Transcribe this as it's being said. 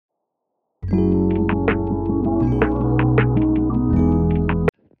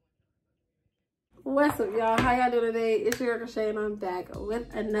y'all? How y'all doing today? It's your girl Shay and I'm back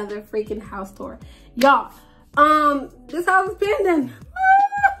with another freaking house tour. Y'all, this house is pending.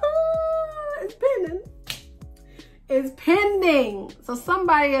 It's pending. It's pending. So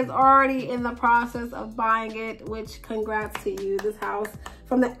somebody is already in the process of buying it, which congrats to you. This house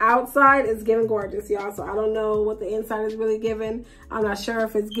from the outside is giving gorgeous, y'all. So I don't know what the inside is really giving. I'm not sure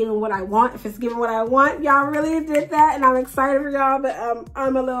if it's giving what I want. If it's giving what I want, y'all really did that. And I'm excited for y'all, but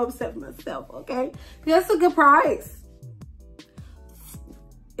I'm a little upset with myself, okay? Because it's a good price.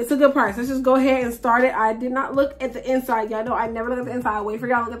 It's a good price. Let's just go ahead and start it. I did not look at the inside. Y'all know I never look at the inside. I wait for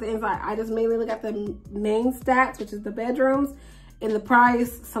y'all to look at the inside. I just mainly look at the main stats, which is the bedrooms and the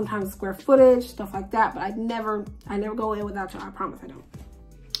price, sometimes square footage, stuff like that. But I never go in without y'all. I promise I don't.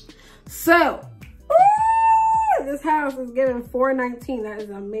 So, this house is giving $419. That is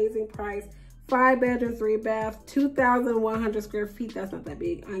an amazing price. 5 bedrooms, 3 baths, 2,100 square feet. That's not that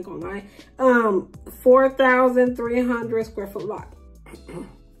big. I ain't gonna lie. 4,300 square foot lot.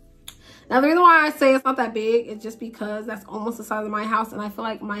 Now, the reason why I say it's not that big is just because that's almost the size of my house. And I feel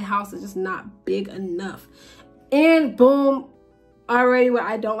like my house is just not big enough. And boom, already what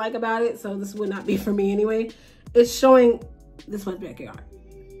I don't like about it. So this would not be for me anyway. It's showing this much backyard.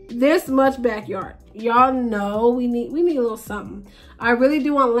 This much backyard. Y'all know we need a little something. I really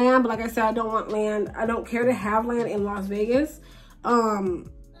do want land, but like I said, I don't want land. I don't care to have land in Las Vegas.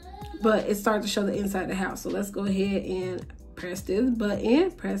 But it started to show the inside of the house. So let's go ahead and press this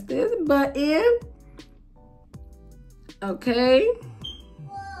button, press this button. Okay.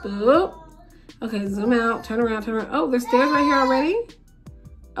 Boop. Okay, zoom out, turn around, turn around. Oh, there's stairs right here already.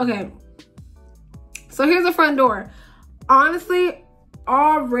 Okay. So here's the front door. Honestly,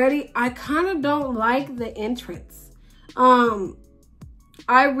 already, I kind of don't like the entrance.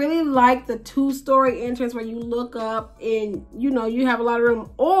 I really like the 2-story entrance where you look up and, you know, you have a lot of room.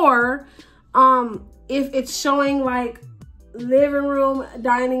 Or if it's showing like living room,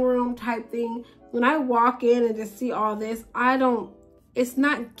 dining room type thing, when I walk in and just see all this, it's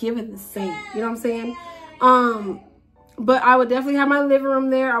not giving the same, you know what I'm saying? But I would definitely have my living room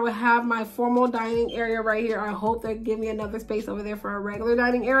there. I would have my formal dining area right here. I hope they give me another space over there for a regular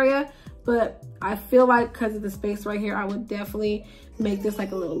dining area, but I feel like because of the space right here, I would definitely make this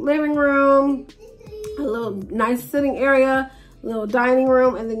like a little living room, a little nice sitting area, a little dining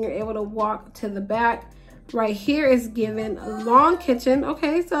room, and then you're able to walk to the back. Right here is given a long kitchen.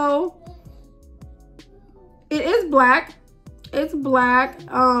 Okay, so it is black. It's black.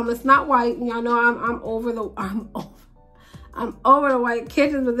 It's not white. Y'all know I'm over the white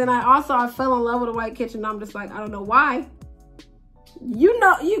kitchen, but then I fell in love with a white kitchen. I'm just like, I don't know why. You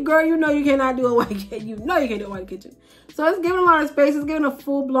know you cannot do a white kitchen. You know you can't do a white kitchen. So it's giving a lot of space. It's giving a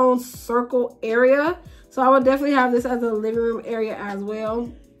full-blown circle area. So I would definitely have this as a living room area as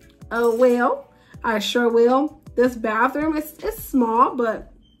well. Oh, well. I sure will. This bathroom, it's small,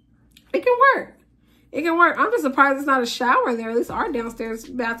 but it can work. It can work. I'm just surprised it's not a shower there. At least our downstairs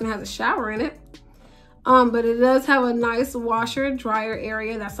bathroom has a shower in it. But it does have a nice washer dryer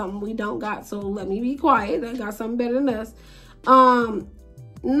area. That's something we don't got, so let me be quiet. I got something better than this.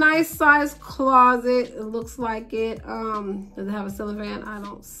 Nice size closet. It looks like it. Does it have a ceiling fan? I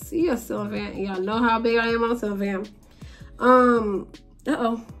don't see a ceiling fan. Y'all know how big I am on a ceiling fan.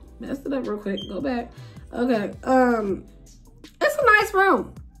 Uh-oh. Messed it up real quick. Go back. Okay. It's a nice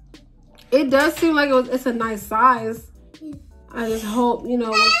room. It does seem like it's a nice size. I just hope, you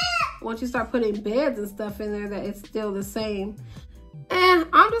know, once you start putting beds and stuff in there, that it's still the same. And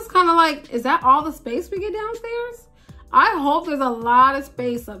I'm just kind of like, is that all the space we get downstairs? I hope there's a lot of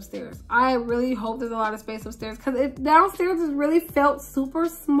space upstairs. I really hope there's a lot of space upstairs, because downstairs has really felt super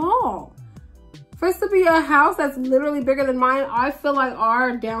small. For it to be a house that's literally bigger than mine, I feel like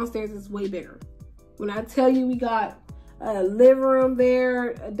our downstairs is way bigger. When I tell you we got a living room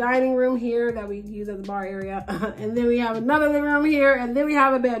there, a dining room here that we use as a bar area, and then we have another living room here, and then we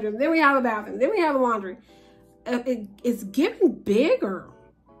have a bedroom, then we have a bathroom, then we have a laundry. It's getting bigger.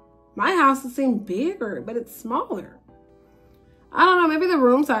 My house is seeming bigger, but it's smaller. I don't know, maybe the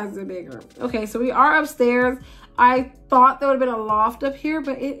room sizes are bigger. Okay, so we are upstairs. I thought there would have been a loft up here,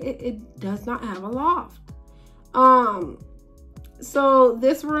 but it does not have a loft. So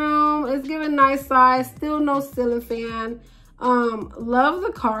this room is given nice size, still no ceiling fan. Love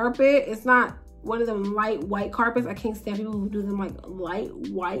the carpet. It's not one of them light white carpets. I can't stand people who do them like light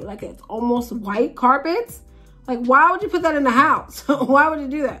white, like it's almost white carpets. Like, why would you put that in the house? Why would you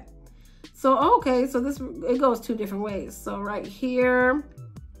do that? So, okay, so it goes 2 different ways. So right here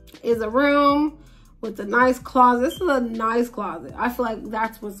is a room with a nice closet. This is a nice closet. I feel like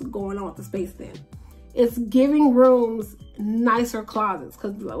that's what's going on with the space then. it's giving rooms nicer closets.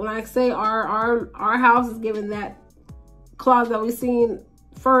 Because when I say our house is giving that closet that we seen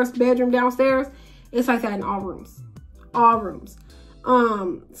first bedroom downstairs, it's like that in all rooms. All rooms.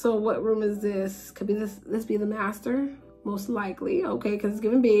 So what room is this? Could be this be the master, most likely. Okay, because it's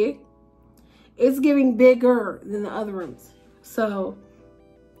giving big. It's giving bigger than the other rooms. So,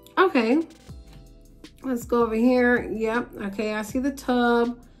 okay. Let's go over here. Yep. Okay, I see the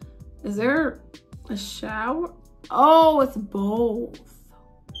tub. Is there a shower? Oh, it's both.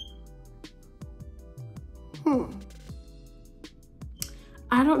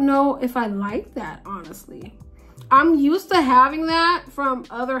 I don't know if I like that, honestly. I'm used to having that from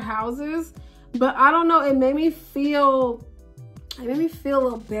other houses, but I don't know. It made me feel a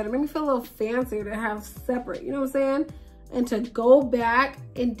little better. It made me feel a little fancier to have separate, you know what I'm saying? And to go back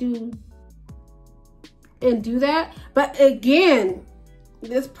and do that. But again,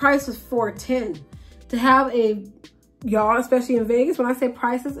 this price was $410. To have a, y'all, especially in Vegas, when I say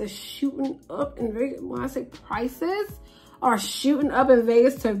prices are shooting up in Vegas, when I say prices are shooting up in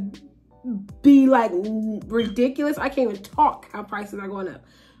Vegas to be like ridiculous, I can't even talk how prices are going up.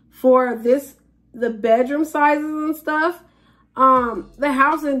 For this, the bedroom sizes and stuff, the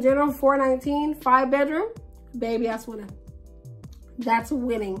house in general, $419, 5-bedroom, baby, that's winning. That's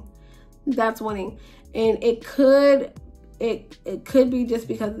winning. That's winning. And it could be just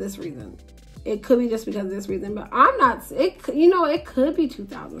because of this reason. It could be just because of this reason, but I'm not, you know, it could be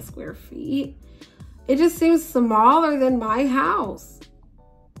 2,000 square feet. It just seems smaller than my house.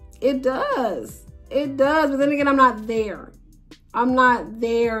 It does. It does. But then again, I'm not there. I'm not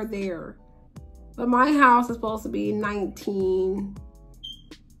there. But my house is supposed to be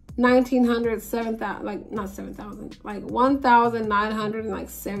 1,900, 7,000, like not 7,000, like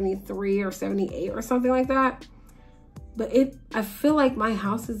 1,973 or 78 or something like that. But I feel like my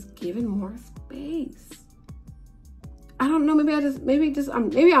house is given more space. I don't know. Maybe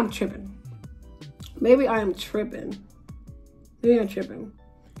I'm tripping. Maybe I am tripping. Maybe I'm tripping.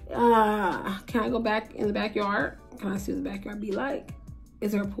 Can I go back in the backyard? Can I see what the backyard be like?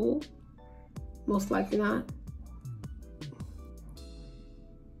 Is there a pool? Most likely not.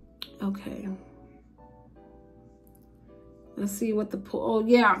 Okay. Let's see what the pool. Oh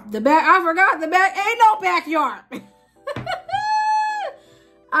yeah, the back. I forgot the back. Ain't no backyard.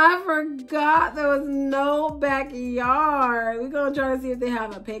 I forgot there was no backyard. We're gonna try to see if they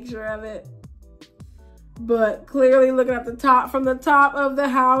have a picture of it. But clearly looking at the top, from the top of the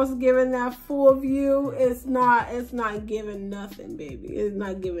house, giving that full view, it's not giving nothing, baby. It's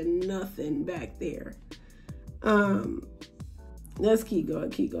not giving nothing back there. Let's keep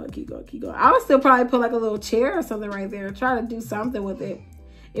going. I would still probably put like a little chair or something right there. Try to do something with it.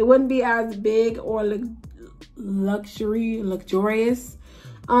 It wouldn't be as big or luxurious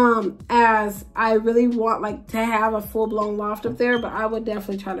as I really want, like, to have a full-blown loft up there. But I would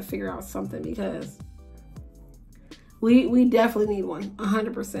definitely try to figure out something, because we definitely need one.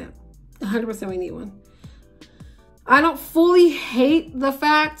 100%. 100% we need one. I don't fully hate the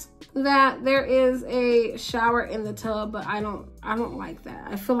fact that there is a shower in the tub, but I don't like that.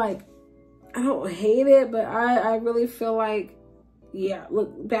 I feel like, I don't hate it, but I really feel like, yeah,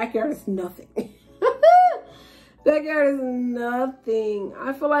 look, backyard is nothing. Backyard is nothing.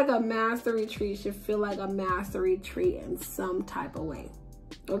 I feel like a master retreat should feel like a master retreat in some type of way.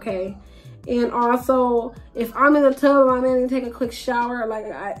 Okay? And also, if I'm in the tub and I'm in and take a quick shower, like,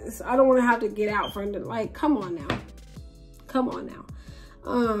 I don't want to have to get out for it. Like, come on now. Come on now.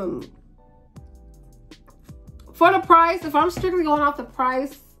 For the price, if I'm strictly going off the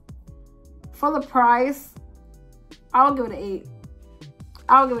price, for the price, I'll give it an 8.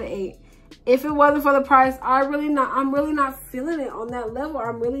 I'll give it an 8. If it wasn't for the price, I'm really not feeling it on that level.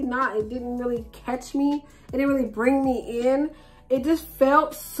 I'm really not. It didn't really catch me. It didn't really bring me in. It just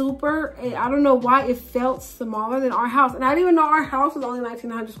felt super, I don't know why it felt smaller than our house. And I didn't even know our house was only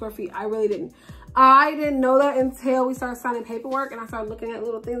 1,900 square feet. I really didn't. I didn't know that until we started signing paperwork and I started looking at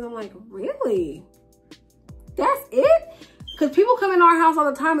little things. I'm like, really? That's it? Because people come in our house all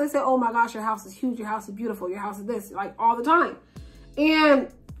the time and they say, oh my gosh, your house is huge, your house is beautiful, your house is this, like, all the time.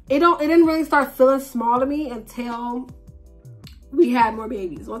 And it didn't really start feeling small to me until we had more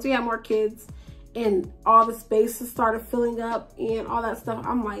babies. Once we had more kids and all the spaces started filling up and all that stuff,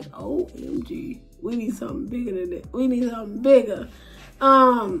 I'm like, OMG, we need something bigger than that. We need something bigger.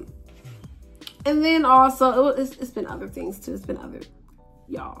 And then also, it's been other things too. It's been other,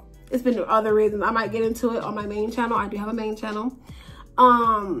 y'all. It's been other reasons. I might get into it on my main channel. I do have a main channel.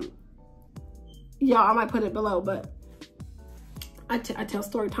 Y'all, I might put it below, but I tell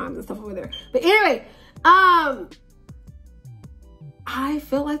story times and stuff over there. But anyway, I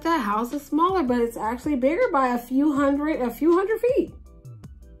feel like that house is smaller, but it's actually bigger by a few hundred feet.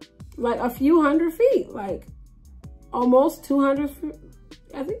 Like a few hundred feet, like almost 200,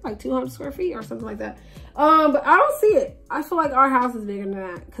 I think like 200 square feet or something like that. But I don't see it. I feel like our house is bigger than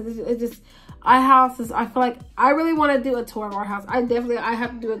that because it just, I feel like I really want to do a tour of our house. I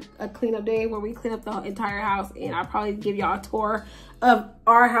have to do a cleanup day where we clean up the entire house, and I'll probably give y'all a tour of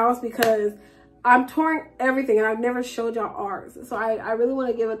our house because I'm touring everything and I've never showed y'all ours. So I really want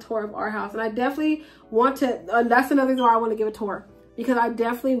to give a tour of our house, and I definitely want to, that's another reason why I want to give a tour, because I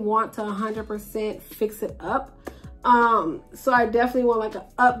definitely want to 100% fix it up. So I definitely want like an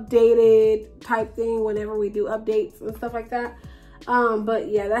updated type thing whenever we do updates and stuff like that. But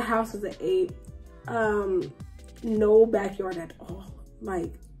yeah, that house is an 8. No backyard at all.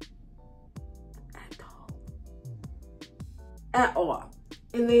 Like, at all.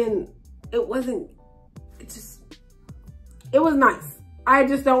 And then it was nice. I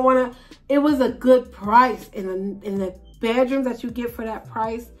just don't want to, it was a good price in the bedrooms that you get for that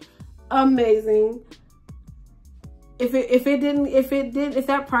price. Amazing. If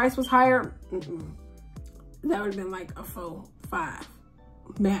that price was higher, that would have been like a 4, 5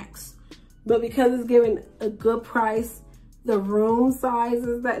 max. But because it's given a good price, the room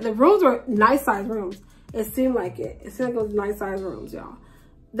sizes, the rooms were nice size rooms. It seemed like it. It seemed like it was nice size rooms, y'all.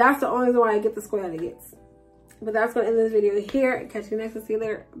 That's the only reason why I get the square that it gets. But that's going to end this video here. Catch you next and see you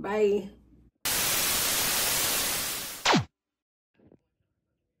later. Bye.